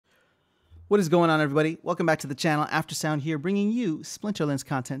What is going on, everybody? Welcome back to the channel. Aftersound here, bringing you Splinterlands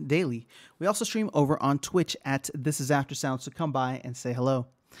content daily. We also stream over on Twitch at This Is Aftersound, so come by and say hello.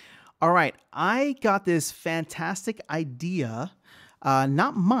 All right, I got this fantastic idea.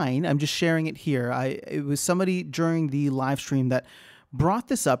 Not mine. I'm just sharing it here. It was somebody during the live stream that brought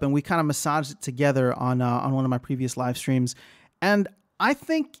this up, and we kind of massaged it together on one of my previous live streams. And I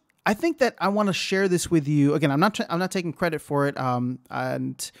think that I want to share this with you. Again, I'm not taking credit for it. I'm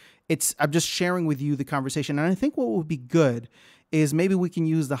just sharing with you the conversation. And I think what would be good is maybe we can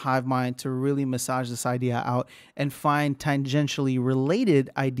use the hive mind to really massage this idea out and find tangentially related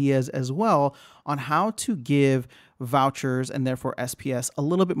ideas as well on how to give vouchers and therefore SPS a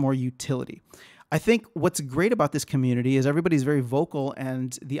little bit more utility. I think what's great about this community is everybody's very vocal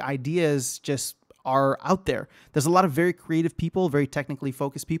and the ideas just are out there. There's a lot of very creative people, very technically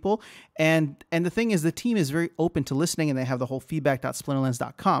focused people. And the thing is, the team is very open to listening, and they have the whole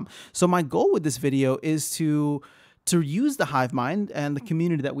feedback.splinterlands.com. So my goal with this video is to use the hive mind and the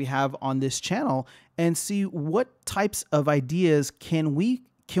community that we have on this channel and see what types of ideas can we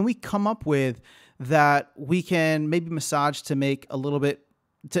come up with that we can maybe massage to make a little bit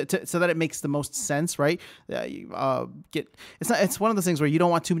so that it makes the most sense, right? It's one of those things where you don't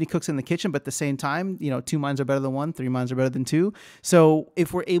want too many cooks in the kitchen, but at the same time, 2 minds are better than 1, 3 minds are better than 2. So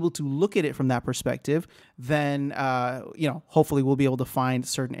if we're able to look at it from that perspective, then hopefully we'll be able to find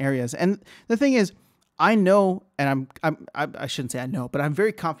certain areas. And the thing is, I know, and I shouldn't say I know, but I'm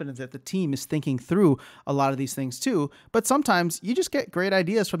very confident that the team is thinking through a lot of these things too. But sometimes you just get great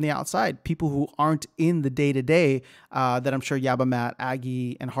ideas from the outside, people who aren't in the day-to-day that I'm sure Yabamat,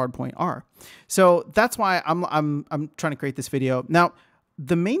 Aggie, and Hardpoint are. So that's why I'm trying to create this video. Now,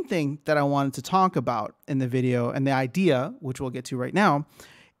 the main thing that I wanted to talk about in the video, and the idea, which we'll get to right now,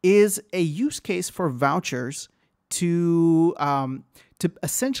 is a use case for vouchers to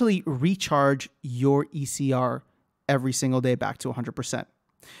essentially recharge your ECR every single day back to 100%.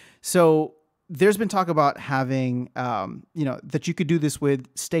 So there's been talk about having, that you could do this with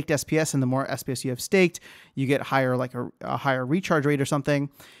staked SPS, and the more SPS you have staked, you get higher, like a higher recharge rate or something.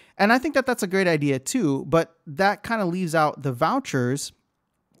 And I think that that's a great idea too, but that kind of leaves out the vouchers.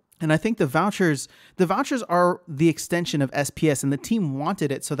 And I think the vouchers are the extension of SPS, and the team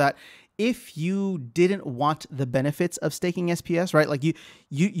wanted it so that if you didn't want the benefits of staking SPS, right? Like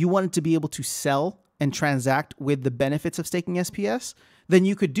you wanted to be able to sell and transact with the benefits of staking SPS, then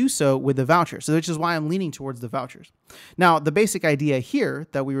you could do so with the voucher. So which is why I'm leaning towards the vouchers. Now, the basic idea here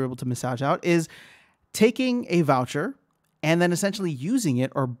that we were able to massage out is taking a voucher and then essentially using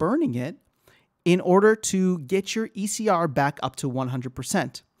it or burning it in order to get your ECR back up to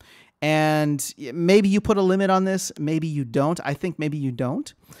 100%. And maybe you put a limit on this, maybe you don't. I think maybe you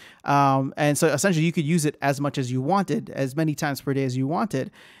don't. And so essentially you could use it as much as you wanted, as many times per day as you wanted.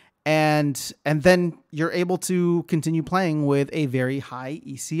 And then you're able to continue playing with a very high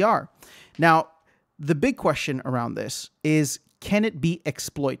ECR. Now, the big question around this is, can it be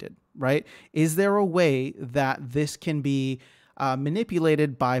exploited, right? Is there a way that this can be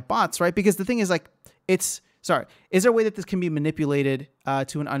manipulated by bots, right? Because the thing is, like, is there a way that this can be manipulated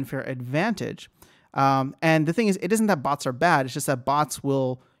to an unfair advantage? And the thing is, it isn't that bots are bad. It's just that bots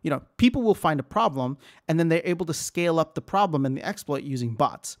will, people will find a problem, and then they're able to scale up the problem and the exploit using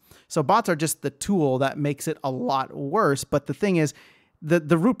bots. So bots are just the tool that makes it a lot worse. But the thing is,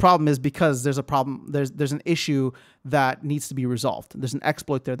 the root problem is because there's a problem, there's an issue that needs to be resolved. There's an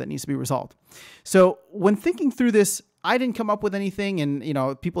exploit there that needs to be resolved. So when thinking through this, I didn't come up with anything,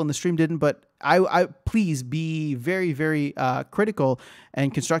 and people in the stream didn't, but I please be very, very critical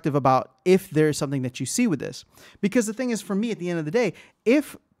and constructive about if there's something that you see with this. Because the thing is, for me, at the end of the day,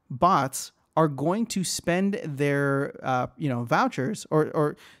 if bots are going to spend their vouchers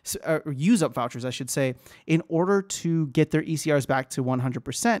or use up vouchers, I should say, in order to get their ECRs back to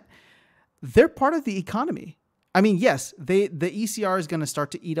 100%, they're part of the economy. I mean, yes, the ECR is going to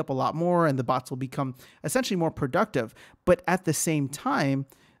start to eat up a lot more, and the bots will become essentially more productive. But at the same time,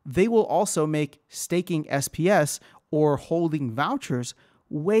 they will also make staking SPS or holding vouchers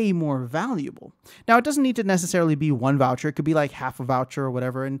way more valuable. Now, it doesn't need to necessarily be one voucher. It could be like half a voucher or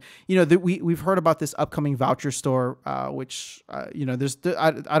whatever. And, we've heard about this upcoming voucher store, which, I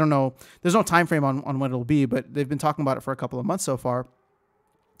don't know. There's no time frame on when it'll be, but they've been talking about it for a couple of months so far.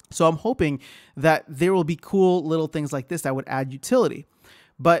 So I'm hoping that there will be cool little things like this that would add utility.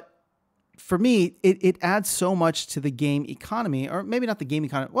 But for me, it adds so much to the game economy, or maybe not the game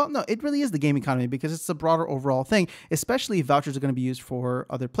economy. Well, no, it really is the game economy because it's a broader overall thing, especially if vouchers are going to be used for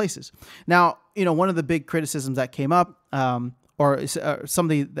other places. Now, one of the big criticisms that came up, or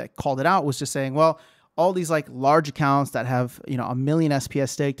somebody that called it out, was just saying, well, all these like large accounts that have, you know, 1 million SPS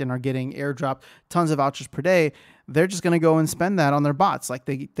staked and are getting airdropped tons of vouchers per day, they're just going to go and spend that on their bots. Like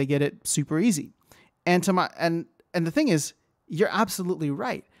they get it super easy. And and the thing is, you're absolutely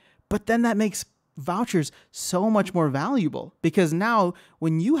right. But then that makes vouchers so much more valuable, because now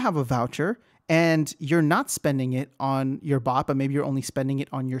when you have a voucher and you're not spending it on your bot, but maybe you're only spending it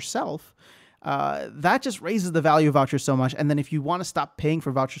on yourself, that just raises the value of vouchers so much. And then if you want to stop paying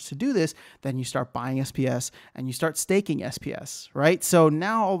for vouchers to do this, then you start buying SPS and you start staking SPS, right? So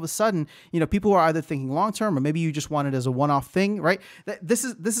now all of a sudden, you know, people are either thinking long-term, or maybe you just want it as a one-off thing, right? This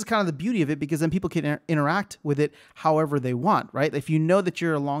is kind of the beauty of it, because then people can interact with it however they want, right? If you know that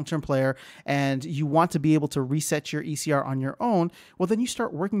you're a long-term player and you want to be able to reset your ECR on your own, well, then you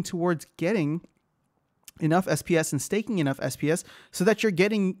start working towards getting enough SPS and staking enough SPS so that you're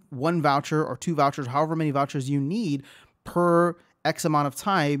getting 1 voucher or 2 vouchers, however many vouchers you need per X amount of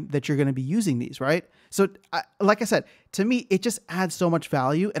time that you're going to be using these, right? So like I said, to me, it just adds so much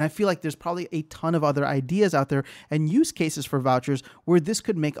value. And I feel like there's probably a ton of other ideas out there and use cases for vouchers where this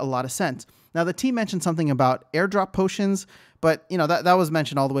could make a lot of sense. Now, the team mentioned something about airdrop potions, but you know, that was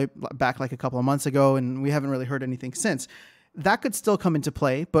mentioned all the way back like a couple of months ago, and we haven't really heard anything since. That could still come into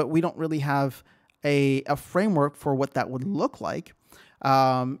play, but we don't really have a framework for what that would look like.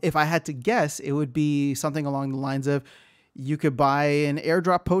 If I had to guess, it would be something along the lines of, you could buy an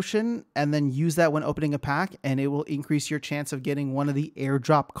airdrop potion and then use that when opening a pack, and it will increase your chance of getting one of the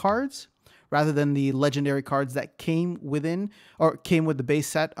airdrop cards rather than the legendary cards that came within or came with the base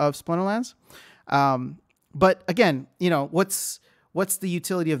set of Splinterlands. But again, you know, what's the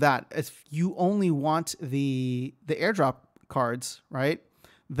utility of that? If you only want the airdrop cards, right?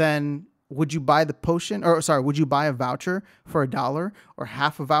 Then would you buy the potion, or sorry, would you buy a voucher for $1 or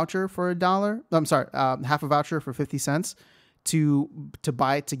half a voucher for $1? I'm sorry, half a voucher for 50 cents to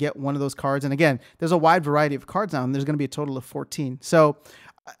get one of those cards. And again, there's a wide variety of cards now, and there's going to be a total of 14. So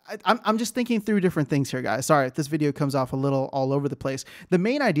I'm just thinking through different things here, guys. Sorry if this video comes off a little all over the place. The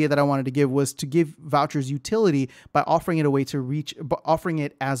main idea that I wanted to give was to give vouchers utility by offering it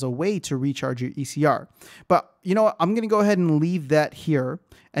as a way to recharge your ECR. But you know what? I'm going to go ahead and leave that here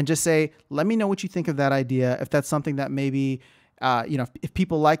and just say, let me know what you think of that idea. If that's something that maybe, you know, if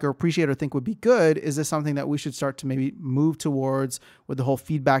people like or appreciate or think would be good, is this something that we should start to maybe move towards with the whole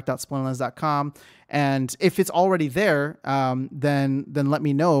feedback.splinterlands.com? And if it's already there, then let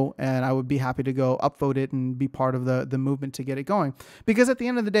me know, and I would be happy to go upvote it and be part of the movement to get it going. Because at the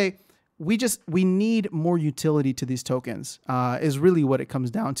end of the day, we need more utility to these tokens, is really what it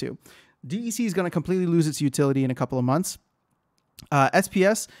comes down to. DEC is going to completely lose its utility in a couple of months.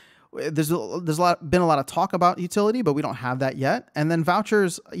 SPS, there's been a lot of talk about utility, but we don't have that yet. And then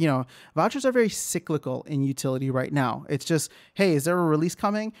vouchers, you know, vouchers are very cyclical in utility right now. It's just, hey, is there a release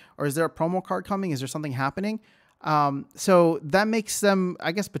coming, or is there a promo card coming? Is there something happening? So that makes them,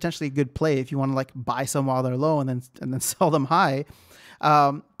 I guess, potentially a good play if you want to like buy some while they're low and then sell them high.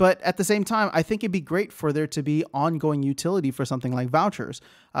 But at the same time, I think it'd be great for there to be ongoing utility for something like vouchers,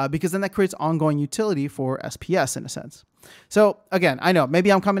 because then that creates ongoing utility for SPS in a sense. So again, I know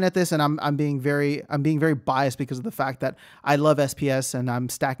maybe I'm coming at this and I'm being very biased because of the fact that I love SPS and I'm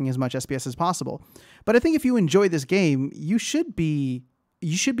stacking as much SPS as possible. But I think if you enjoy this game, you should be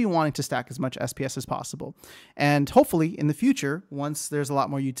wanting to stack as much SPS as possible. And hopefully in the future, once there's a lot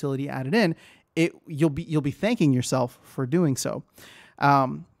more utility added in, you'll be thanking yourself for doing so.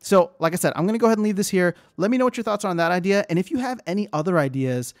 So like I said, I'm going to go ahead and leave this here. Let me know what your thoughts are on that idea. And if you have any other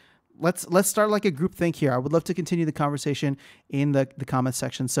ideas, let's start like a group think here. I would love to continue the conversation in the comments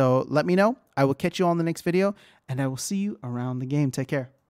section. So let me know. I will catch you on the next video, and I will see you around the game. Take care.